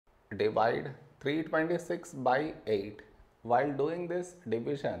divide 326 by 8. While doing this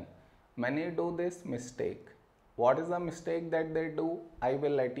division, many do this mistake. What is the mistake that they do? I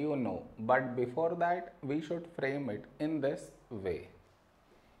will let you know. But before that, we should frame it in this way.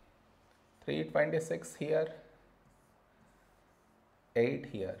 326 here, 8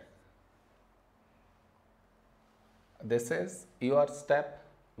 here. This is your step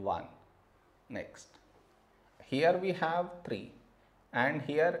 1. Next, here we have 3 and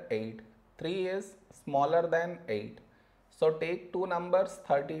here 8. 3 is smaller than 8. So take two numbers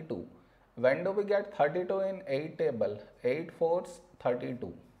 32. When do we get 32 in 8 table? 8 fours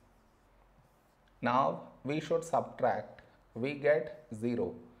 32. Now we should subtract. We get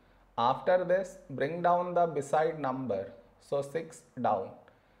 0. After this, bring down the beside number. So 6 down.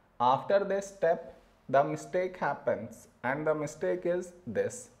 After this step, the mistake happens, and the mistake is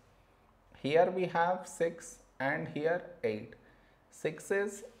this. Here we have 6 and here 8. 6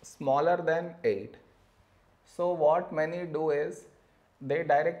 is smaller than 8. So what many do is, they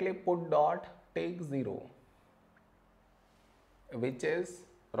directly put dot, take 0, which is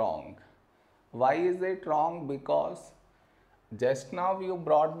wrong. Why is it wrong? Because just now you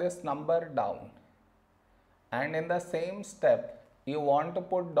brought this number down, and in the same step you want to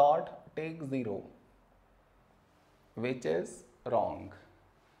put dot, take 0, which is wrong.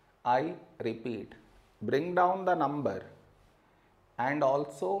 I repeat, bring down the number and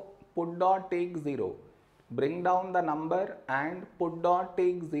also put dot, take 0. Bring down the number and put dot,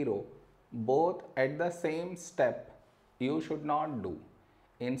 take 0. Both at the same step you should not do.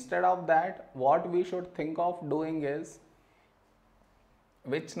 Instead of that, what we should think of doing is,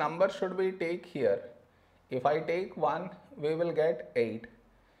 which number should we take here? If I take 1, we will get 8.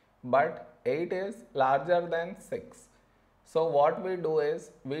 But 8 is larger than 6. So what we do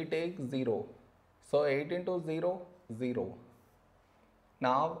is, we take 0. So 8 into 0, 0.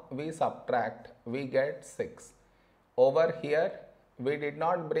 Now we subtract, we get 6. Over here, we did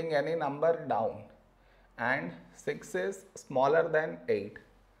not bring any number down, and 6 is smaller than 8.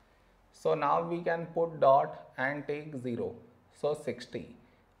 So now we can put dot and take 0. So 60.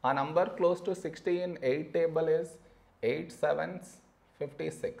 A number close to 60 in 8 table is 8 sevens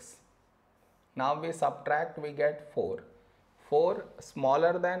 56. Now we subtract, we get 4. 4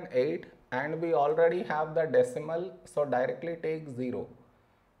 smaller than 8, and we already have the decimal, so directly take 0.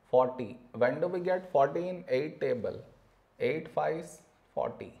 40. When do we get 40 in 8 table? 8 fives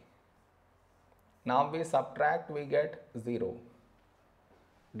 40. Now we subtract, we get 0.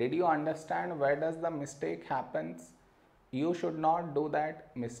 Did you understand where does the mistake happens? You should not do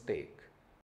that mistake.